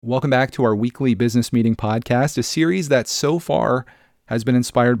Welcome back to our weekly business meeting podcast, a series that so far has been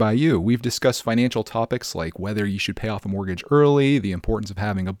inspired by you. We've discussed financial topics like whether you should pay off a mortgage early, the importance of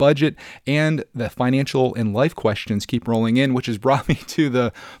having a budget, and the financial and life questions keep rolling in, which has brought me to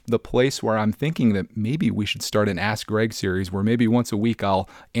the place where I'm thinking that maybe we should start an Ask Greg series where maybe once a week I'll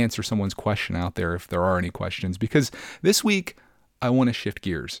answer someone's question out there if there are any questions. Because this week I want to shift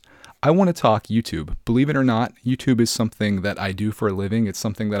gears. I want to talk YouTube. Believe it or not, YouTube is something that I do for a living. It's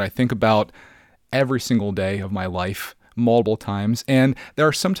something that I think about every single day of my life, multiple times. And there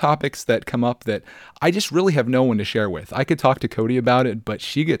are some topics that come up that I just really have no one to share with. I could talk to Cody about it, but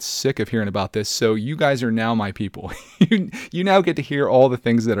she gets sick of hearing about this. So you guys are now my people. You now get to hear all the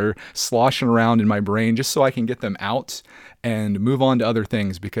things that are sloshing around in my brain just so I can get them out and move on to other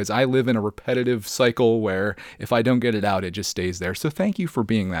things, because I live in a repetitive cycle where if I don't get it out, it just stays there. So thank you for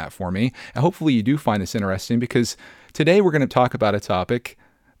being that for me. And hopefully you do find this interesting, because today we're going to talk about a topic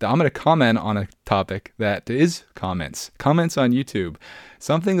that I'm going to comment on, a topic that is comments on YouTube.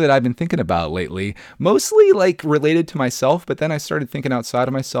 Something that I've been thinking about lately, mostly like related to myself, but then I started thinking outside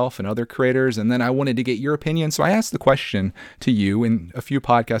of myself and other creators, and then I wanted to get your opinion. So I asked the question to you in a few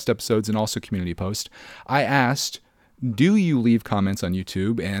podcast episodes and also community posts. I asked, do you leave comments on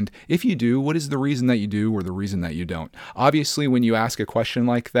YouTube? And if you do, what is the reason that you do or the reason that you don't? Obviously, when you ask a question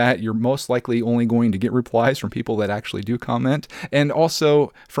like that, you're most likely only going to get replies from people that actually do comment, and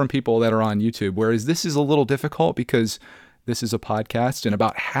also from people that are on YouTube. Whereas this is a little difficult because this is a podcast, and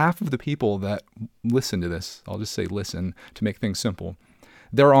about half of the people that listen to this, I'll just say listen to make things simple,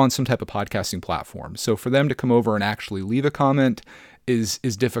 they're on some type of podcasting platform. So for them to come over and actually leave a comment is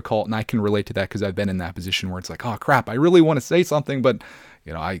difficult, and I can relate to that because I've been in that position where it's like, oh crap, I really want to say something, but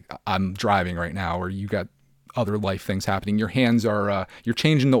I'm driving right now, or you got other life things happening. Your hands are you're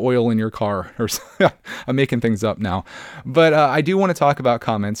changing the oil in your car, or I'm making things up now. But I do want to talk about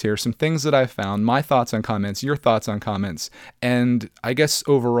comments here, some things that I've found, my thoughts on comments, your thoughts on comments, and I guess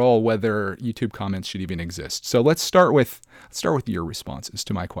overall whether YouTube comments should even exist. So let's start with your responses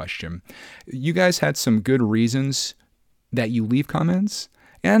to my question. You guys had some good reasons that you leave comments,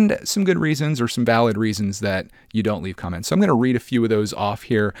 and some good reasons or some valid reasons that you don't leave comments. So I'm going to read a few of those off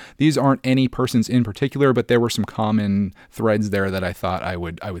here. These aren't any persons in particular, but there were some common threads there that I thought I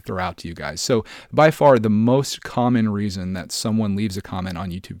would throw out to you guys. So by far the most common reason that someone leaves a comment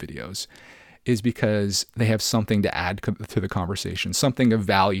on YouTube videos is because they have something to add to the conversation, something of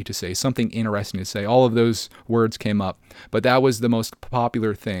value to say, something interesting to say. All of those words came up, but that was the most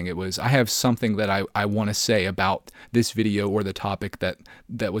popular thing. It was, I have something that I want to say about this video or the topic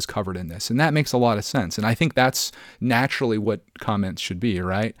that was covered in this. And that makes a lot of sense. And I think that's naturally what comments should be,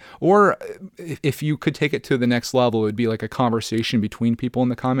 right? Or if you could take it to the next level, it would be like a conversation between people in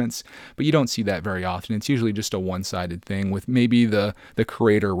the comments, but you don't see that very often. It's usually just a one-sided thing with maybe the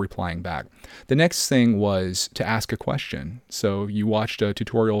creator replying back. The next thing was to ask a question. So you watched a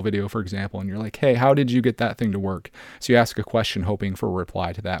tutorial video, for example, and you're like, hey, how did you get that thing to work? So you ask a question hoping for a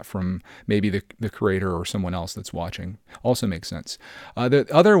reply to that from maybe the creator or someone else that's watching. Also makes sense. The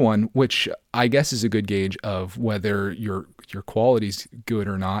other one, which I guess is a good gauge of whether your quality's good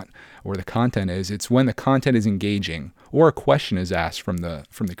or not, or the content is, it's when the content is engaging or a question is asked from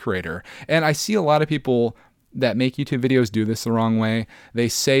the creator. And I see a lot of people that make YouTube videos do this the wrong way. They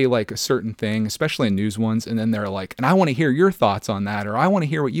say like a certain thing, especially in news ones, and then they're like, and I want to hear your thoughts on that, or I want to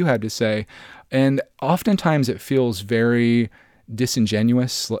hear what you had to say. And oftentimes it feels very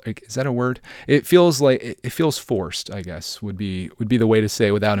disingenuous. Like, is that a word? It feels forced, I guess, would be the way to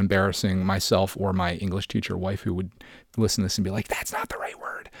say, without embarrassing myself or my English teacher wife, who would listen to this and be like, that's not the right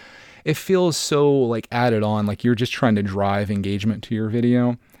word. It feels so like added on, like you're just trying to drive engagement to your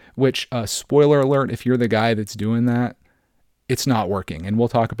video. Which, spoiler alert, if you're the guy that's doing that, it's not working. And we'll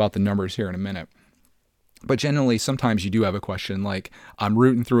talk about the numbers here in a minute. But generally, sometimes you do have a question, like I'm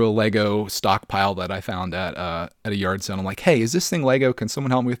rooting through a Lego stockpile that I found at a yard sale. I'm like, hey, is this thing Lego? Can someone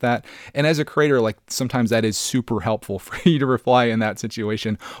help me with that? And as a creator, like sometimes that is super helpful for you to reply in that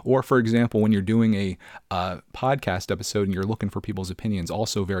situation. Or for example, when you're doing a podcast episode and you're looking for people's opinions,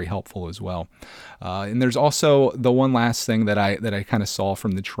 also very helpful as well. And there's also the one last thing that I kind of saw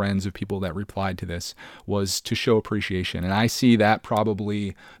from the trends of people that replied to this was to show appreciation. And I see that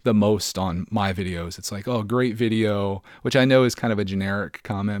probably the most on my videos. It's like, oh, great video, which I know is kind of a generic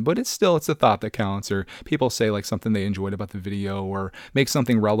comment, but it's a thought that counts. Or people say like something they enjoyed about the video, or make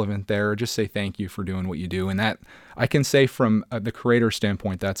something relevant there, or just say thank you for doing what you do. And that, I can say from the creator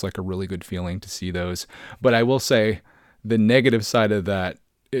standpoint, that's like a really good feeling to see those. But I will say the negative side of that,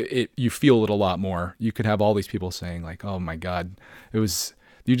 you feel it a lot more. You could have all these people saying like, oh my God,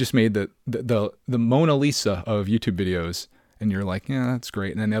 you just made the Mona Lisa of YouTube videos. And you're like, yeah, that's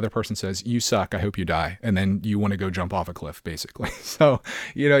great. And then the other person says, you suck, I hope you die. And then you want to go jump off a cliff, basically. So,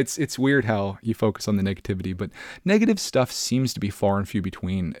 it's weird how you focus on the negativity, but negative stuff seems to be far and few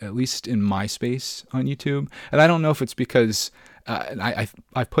between, at least in my space on YouTube. And I don't know if it's because, and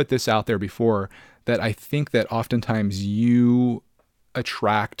I've put this out there before, that I think that oftentimes you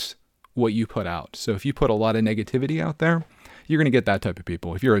attract what you put out. So if you put a lot of negativity out there, you're going to get that type of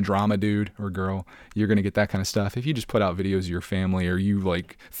people. If you're a drama dude or girl, you're going to get that kind of stuff. If you just put out videos of your family, or you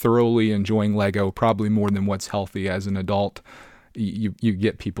like thoroughly enjoying Lego, probably more than what's healthy as an adult, you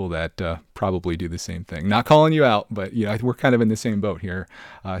get people that probably do the same thing. Not calling you out, but we're kind of in the same boat here.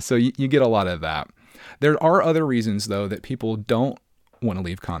 So you get a lot of that. There are other reasons, though, that people don't want to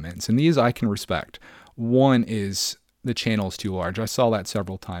leave comments, and these I can respect. One is the channel is too large. I saw that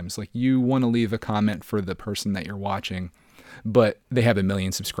several times. Like, you want to leave a comment for the person that you're watching, but they have 1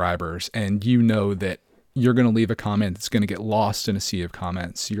 million subscribers, and you know that you're going to leave a comment that's going to get lost in a sea of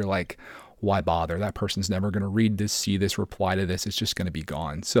comments. You're like, why bother? That person's never going to read this, see this, reply to this. It's just going to be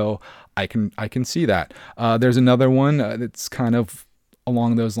gone. So I can see that. There's another one that's kind of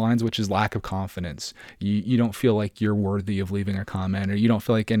along those lines, which is lack of confidence. You don't feel like you're worthy of leaving a comment, or you don't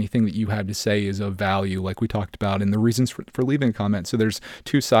feel like anything that you have to say is of value, like we talked about in the reasons for leaving a comment. So there's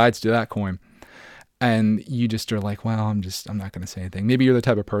two sides to that coin. And you just are like, well, I'm not going to say anything. Maybe you're the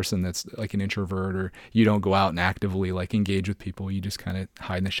type of person that's like an introvert, or you don't go out and actively like engage with people. You just kind of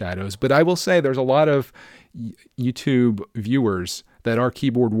hide in the shadows. But I will say there's a lot of YouTube viewers that are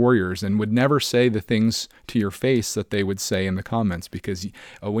keyboard warriors and would never say the things to your face that they would say in the comments, because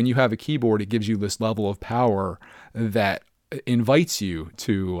when you have a keyboard, it gives you this level of power that invites you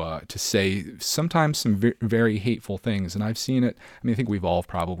to say sometimes some very hateful things. And I've seen it. I mean, I think we've all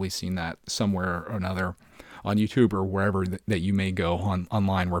probably seen that somewhere or another on YouTube or wherever that you may go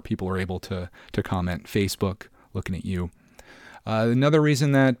online, where people are able to comment. Facebook, looking at you. Another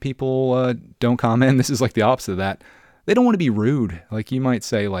reason that people don't comment, this is like the opposite of that, they don't want to be rude. Like, you might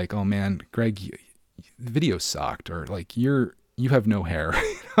say like, oh man, Greg, the video sucked, or like, you have no hair.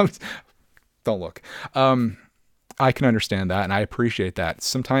 Don't look. I can understand that, and I appreciate that.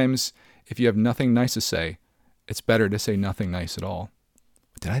 Sometimes if you have nothing nice to say, it's better to say nothing nice at all.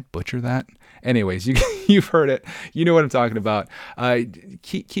 Did I butcher that? Anyways, you've heard it. You know what I'm talking about.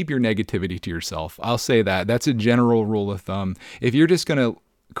 Keep your negativity to yourself. I'll say that. That's a general rule of thumb. If you're just going to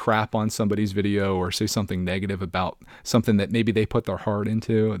crap on somebody's video or say something negative about something that maybe they put their heart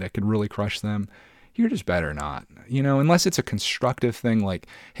into that could really crush them, you're just better not, unless it's a constructive thing. Like,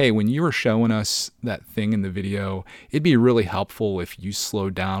 hey, when you were showing us that thing in the video, it'd be really helpful if you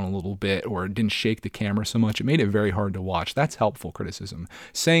slowed down a little bit, or didn't shake the camera so much. It made it very hard to watch. That's helpful criticism.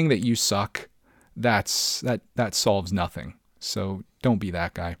 Saying that you suck, that solves nothing. So don't be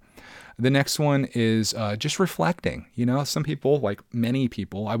that guy. The next one is just reflecting. Some people, like many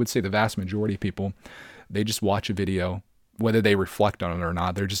people, I would say the vast majority of people, they just watch a video. Whether they reflect on it or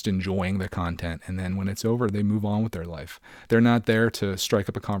not, they're just enjoying the content. And then when it's over, they move on with their life. They're not there to strike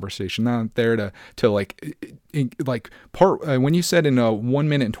up a conversation, not there to when you said in 1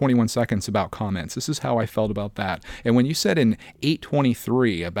 minute and 21 seconds about comments, this is how I felt about that. And when you said in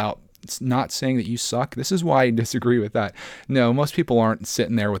 8:23 about not saying that you suck, this is why I disagree with that. No, most people aren't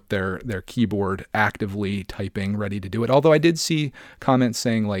sitting there with their keyboard actively typing, ready to do it. Although I did see comments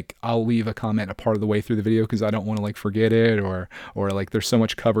saying like, I'll leave a comment a part of the way through the video because I don't want to like forget it, or like there's so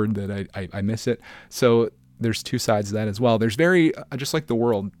much covered that I miss it. So there's two sides to that as well. There's just like the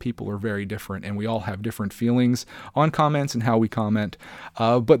world, people are very different, and we all have different feelings on comments and how we comment.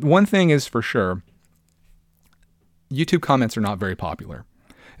 But one thing is for sure, YouTube comments are not very popular.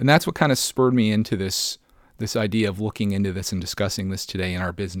 And that's what kind of spurred me into this idea of looking into this and discussing this today in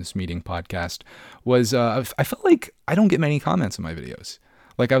our business meeting podcast. Was I felt like I don't get many comments on my videos.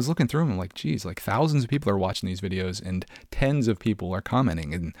 Like, I was looking through them, I'm like, geez, like thousands of people are watching these videos and tens of people are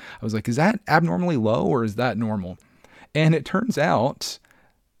commenting. And I was like, is that abnormally low, or is that normal? And it turns out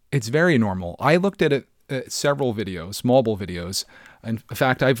it's very normal. I looked at it several videos, mobile videos. In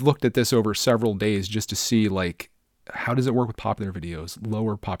fact, I've looked at this over several days just to see like, how does it work with popular videos,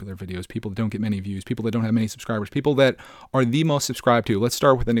 lower popular videos, people that don't get many views, people that don't have many subscribers, people that are the most subscribed to? Let's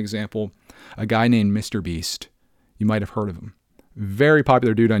start with an example. A guy named Mr. Beast. You might have heard of him. Very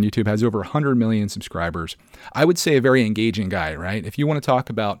popular dude on YouTube, has over 100 million subscribers. I would say a very engaging guy, right? If you want to talk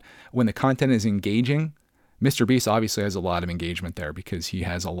about when the content is engaging, Mr. Beast obviously has a lot of engagement there because he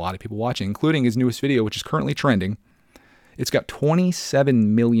has a lot of people watching, including his newest video, which is currently trending. It's got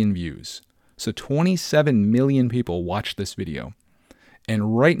 27 million views. So 27 million people watched this video.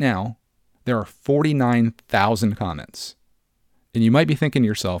 And right now, there are 49,000 comments. And you might be thinking to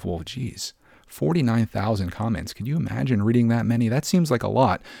yourself, well, geez, 49,000 comments. Could you imagine reading that many? That seems like a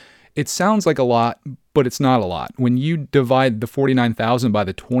lot. It sounds like a lot, but it's not a lot. When you divide the 49,000 by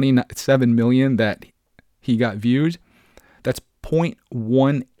the 27 million that he got viewed, that's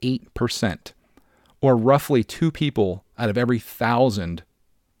 0.18%, or roughly 2 people out of every 1,000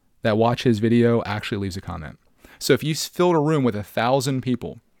 that watch his video actually leaves a comment. So if you filled a room with 1,000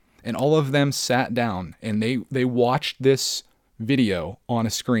 people and all of them sat down and they watched this video on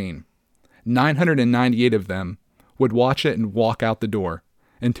a screen, 998 of them would watch it and walk out the door,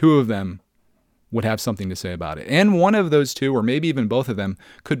 and 2 of them would have something to say about it. And one of those 2, or maybe even both of them,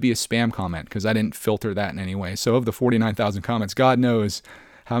 could be a spam comment, because I didn't filter that in any way. So of the 49,000 comments, God knows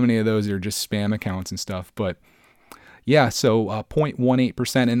how many of those are just spam accounts and stuff. But yeah, so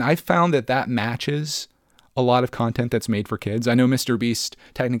 0.18%. And I found that matches a lot of content that's made for kids. I know Mr. Beast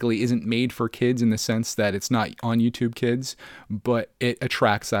technically isn't made for kids in the sense that it's not on YouTube Kids, but it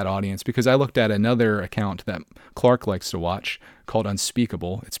attracts that audience, because I looked at another account that Clark likes to watch called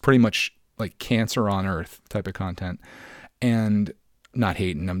Unspeakable. It's pretty much like Cancer on Earth type of content, and not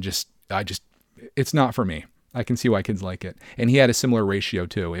hating. It's not for me. I can see why kids like it. And he had a similar ratio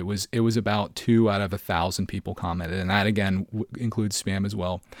too. It was about 2 out of 1,000 people commented, and that again includes spam as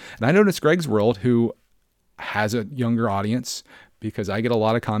well. And I noticed Greg's World, who has a younger audience, because I get a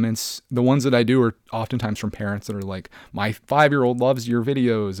lot of comments. The ones that I do are oftentimes from parents that are like, my 5-year-old loves your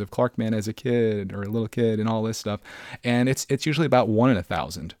videos of Clarkman as a kid or a little kid and all this stuff. And it's usually about 1 in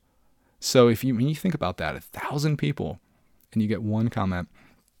 1,000. So when you think about that, 1,000 people and you get 1 comment.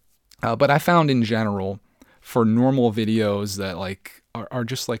 But I found in general, for normal videos that like are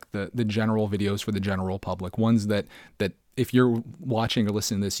just like the general videos for the general public, ones that if you're watching or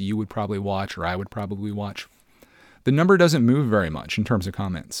listening to this, you would probably watch, or I would probably watch, the number doesn't move very much in terms of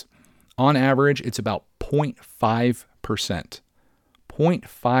comments. On average, it's about 0.5%.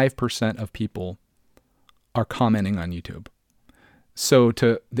 0.5% of people are commenting on YouTube. So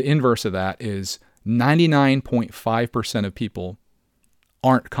the inverse of that is 99.5% of people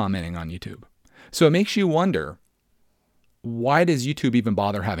aren't commenting on YouTube. So it makes you wonder, why does YouTube even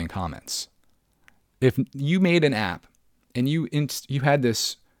bother having comments? If you made an app and you had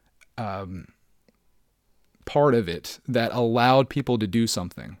this part of it that allowed people to do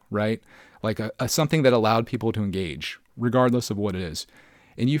something, right? Like something that allowed people to engage, regardless of what it is.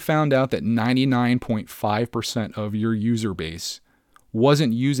 And you found out that 99.5% of your user base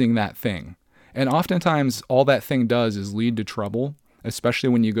wasn't using that thing. And oftentimes all that thing does is lead to trouble, especially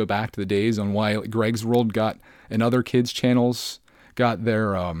when you go back to the days on why Greg's World got and other kids' channels got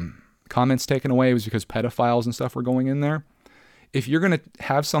their comments taken away. It was because pedophiles and stuff were going in there. If you're going to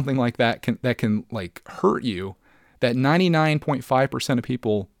have something like that that can like hurt you, that 99.5% of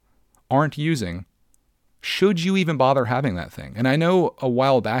people aren't using, should you even bother having that thing? And I know a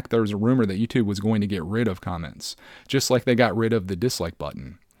while back there was a rumor that YouTube was going to get rid of comments, just like they got rid of the dislike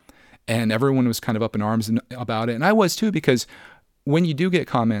button. And everyone was kind of up in arms about it. And I was too, because when you do get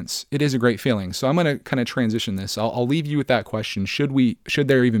comments, it is a great feeling. So I'm going to kind of transition this. I'll leave you with that question. Should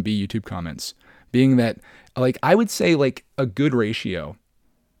there even be YouTube comments? Being that, like, I would say like a good ratio,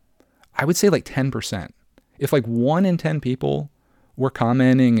 I would say like 10%. If like 1 in 10 people were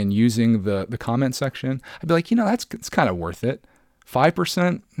commenting and using the comment section, I'd be like, it's kind of worth it.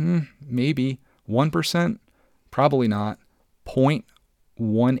 5%, maybe. 1%, probably not.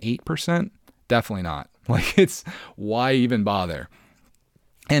 0.18%, definitely not. Like, it's why even bother?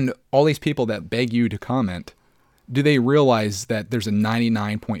 And all these people that beg you to comment, do they realize that there's a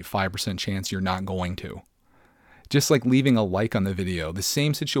 99.5% chance you're not going to? Just like leaving a like on the video, the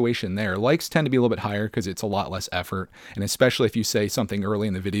same situation there. Likes tend to be a little bit higher because it's a lot less effort. And especially if you say something early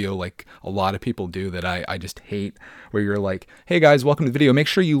in the video, like a lot of people do that I just hate, where you're like, hey guys, welcome to the video. Make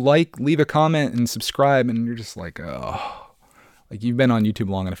sure you like, leave a comment, and subscribe. And you're just like, oh, like you've been on YouTube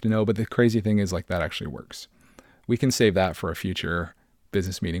long enough to know. But the crazy thing is, like, that actually works. We can save that for a future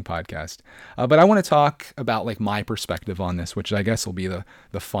business meeting podcast. But I want to talk about like my perspective on this, which I guess will be the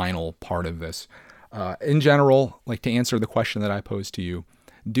final part of this. In general, like, to answer the question that I posed to you,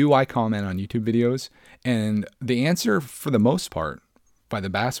 do I comment on YouTube videos? And the answer, for the most part, by the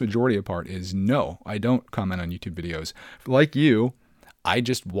vast majority of part, is no, I don't comment on YouTube videos. Like you, I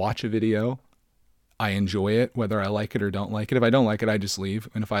just watch a video. I enjoy it, whether I like it or don't like it. If I don't like it, I just leave.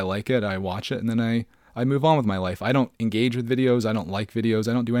 And if I like it, I watch it, and then I move on with my life. I don't engage with videos. I don't like videos.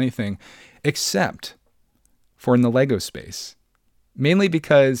 I don't do anything except for in the Lego space, mainly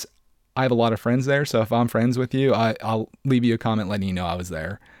because I have a lot of friends there. So if I'm friends with you, I'll leave you a comment letting you know I was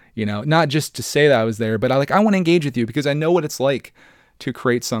there, not just to say that I was there, but I want to engage with you because I know what it's like to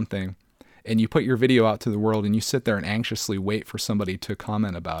create something and you put your video out to the world and you sit there and anxiously wait for somebody to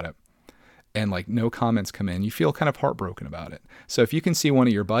comment about it. and like no comments come in, you feel kind of heartbroken about it. So if you can see one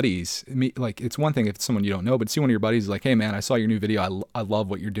of your buddies, like it's one thing if it's someone you don't know, but see one of your buddies like, hey man, I saw your new video. I love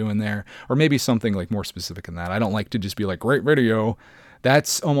what you're doing there. Or maybe something like more specific than that. I don't like to just be like, great video.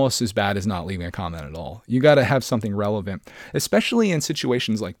 That's almost as bad as not leaving a comment at all. You got to have something relevant, especially in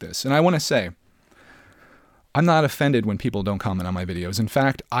situations like this. And I want to say, I'm not offended when people don't comment on my videos. In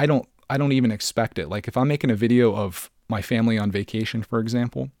fact, I don't even expect it. Like if I'm making a video of my family on vacation, for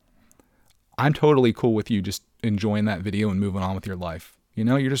example, I'm totally cool with you just enjoying that video and moving on with your life. You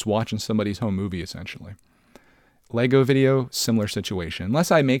know, you're just watching somebody's home movie essentially. Lego video, similar situation.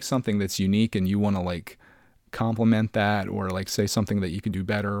 Unless I make something that's unique and you want to like compliment that or like say something that you could do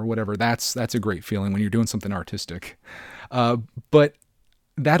better or whatever, that's a great feeling when you're doing something artistic. But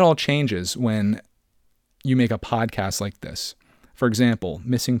that all changes when you make a podcast like this. For example,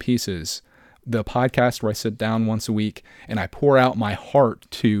 Missing Pieces, the podcast where I sit down once a week and I pour out my heart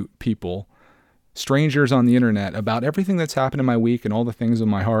to people, strangers on the internet, about everything that's happened in my week and all the things in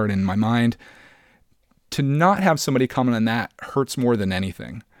my heart and my mind. To not have somebody comment on that hurts more than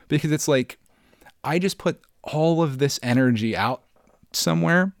anything, because it's like, I just put all of this energy out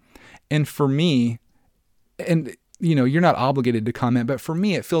somewhere. And for me, and you know, you're not obligated to comment, but for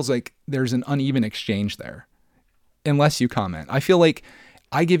me, it feels like there's an uneven exchange there unless you comment. I feel like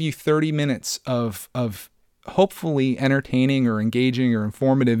I give you 30 minutes of hopefully entertaining or engaging or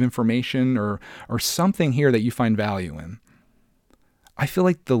informative information or something here that you find value in. I feel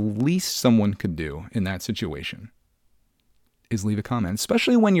like the least someone could do in that situation is leave a comment,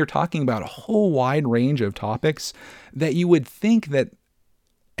 especially when you're talking about a whole wide range of topics that you would think that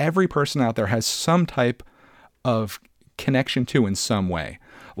every person out there has some type of connection to in some way.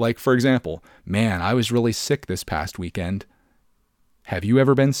 Like, for example, man, I was really sick this past weekend. Have you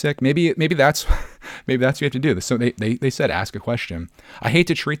ever been sick? Maybe that's maybe that's what you have to do. So they said ask a question. I hate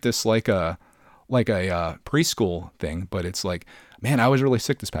to treat this like a preschool thing, but it's like, man, I was really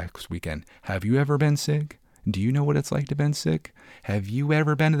sick this past weekend. Have you ever been sick? Do you know what it's like to been sick? Have you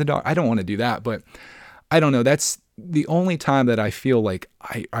ever been to the doctor? I don't want to do that, but I don't know. That's the only time that I feel like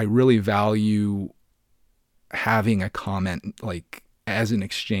I really value having a comment like as an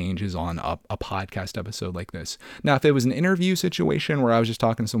exchange is on a podcast episode like this. Now, if it was an interview situation where I was just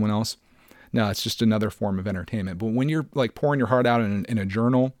talking to someone else, no, it's just another form of entertainment. But when you're like pouring your heart out in a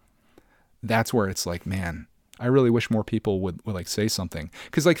journal, that's where it's like, man, I really wish more people would like say something.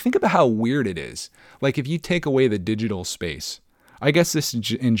 Because like, think about how weird it is. Like if you take away the digital space, I guess this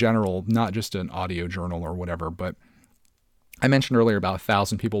in general, not just an audio journal or whatever, but I mentioned earlier about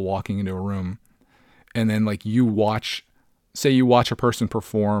 1,000 people walking into a room and then like say you watch a person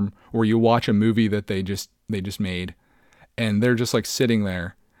perform or you watch a movie that they just made and they're just like sitting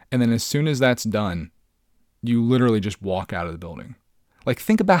there. And then as soon as that's done, you literally just walk out of the building. Like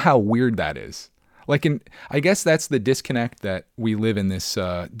think about how weird that is. Like, I guess that's the disconnect that we live in this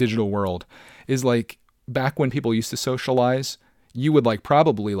digital world is like back when people used to socialize, you would like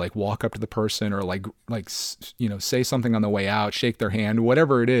probably like walk up to the person or like, you know, say something on the way out, shake their hand,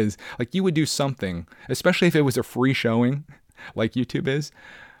 whatever it is. Like you would do something, especially if it was a free showing like YouTube is.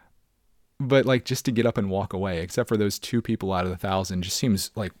 But like just to get up and walk away, except for those 2 people out of the 1,000, just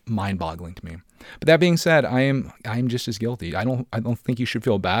seems like mind-boggling to me. But that being said, I'm just as guilty. I don't think you should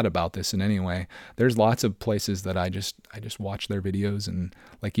feel bad about this in any way. There's lots of places that I just watch their videos, and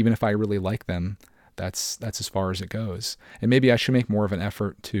like even if I really like them, that's as far as it goes. And maybe I should make more of an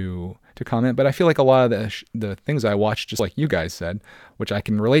effort to comment. But I feel like a lot of the things I watch, just like you guys said, which I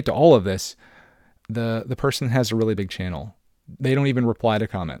can relate to all of this. The person has a really big channel. They don't even reply to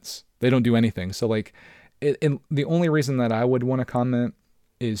comments. They don't do anything. So like, the only reason that I would want to comment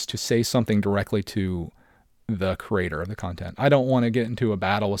is to say something directly to the creator of the content. I don't want to get into a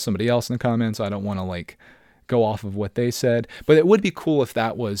battle with somebody else in the comments. I don't want to like go off of what they said, but it would be cool if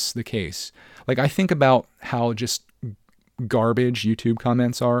that was the case. Like I think about how just garbage YouTube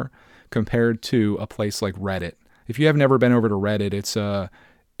comments are compared to a place like Reddit. If you have never been over to Reddit,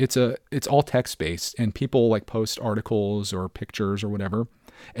 it's all text based and people like post articles or pictures or whatever.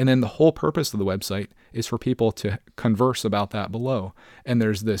 And then the whole purpose of the website is for people to converse about that below. And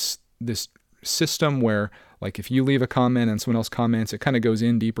there's this system where like if you leave a comment and someone else comments, it kind of goes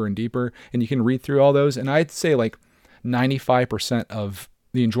in deeper and deeper and you can read through all those. And I'd say like 95% of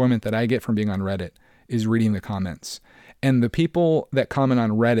the enjoyment that I get from being on Reddit is reading the comments. And the people that comment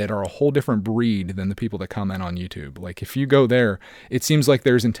on Reddit are a whole different breed than the people that comment on YouTube. Like if you go there, it seems like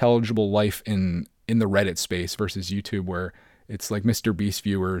there's intelligible life in the Reddit space versus YouTube where it's like Mr. Beast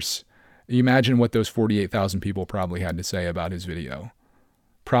viewers. You imagine what those 48,000 people probably had to say about his video.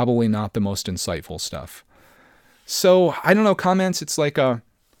 Probably not the most insightful stuff. So I don't know, comments, it's like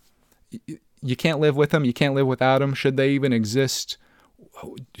You can't live with them. You can't live without them. Should they even exist?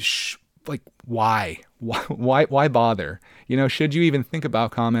 Like, why? Why bother? Should you even think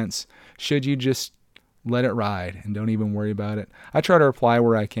about comments? Should you just let it ride and don't even worry about it? I try to reply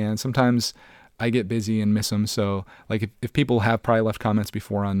where I can. Sometimes I get busy and miss them. So like if people have probably left comments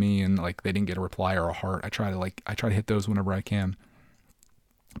before on me and like they didn't get a reply or a heart, I try to hit those whenever I can.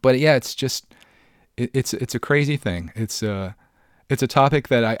 But yeah, it's just, it's a crazy thing. It's a topic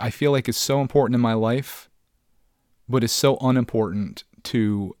that I feel like is so important in my life, but is so unimportant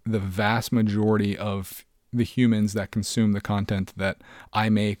to the vast majority of the humans that consume the content that I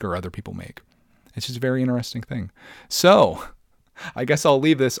make or other people make. It's just a very interesting thing. So I guess I'll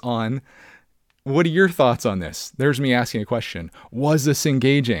leave this on. What are your thoughts on this? There's me asking a question. Was this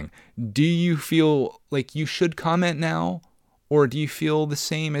engaging? Do you feel like you should comment now? Or do you feel the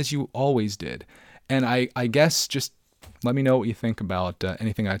same as you always did? And I guess just let me know what you think about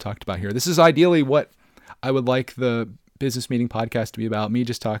anything I talked about here. This is ideally what I would like the business meeting podcast to be about. Me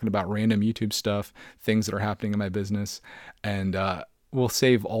just talking about random YouTube stuff, things that are happening in my business. And we'll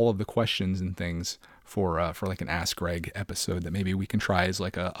save all of the questions and things for like an Ask Greg episode that maybe we can try as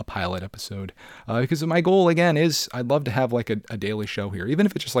like a pilot episode. Because my goal, again, is I'd love to have like a daily show here, even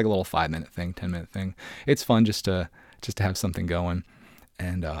if it's just like a little 5-minute thing, 10-minute thing. It's fun just to have something going.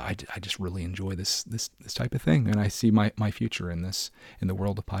 And I just really enjoy this type of thing. And I see my future in the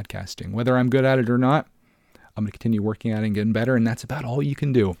world of podcasting. Whether I'm good at it or not, I'm going to continue working at it and getting better. And that's about all you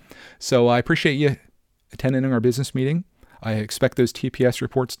can do. So I appreciate you attending our business meeting. I expect those TPS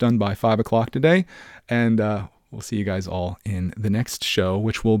reports done by 5 o'clock today. And we'll see you guys all in the next show,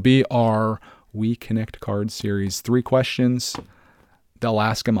 which will be our We Connect Card series. 3 questions. They'll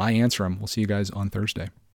ask them, I answer them. We'll see you guys on Thursday.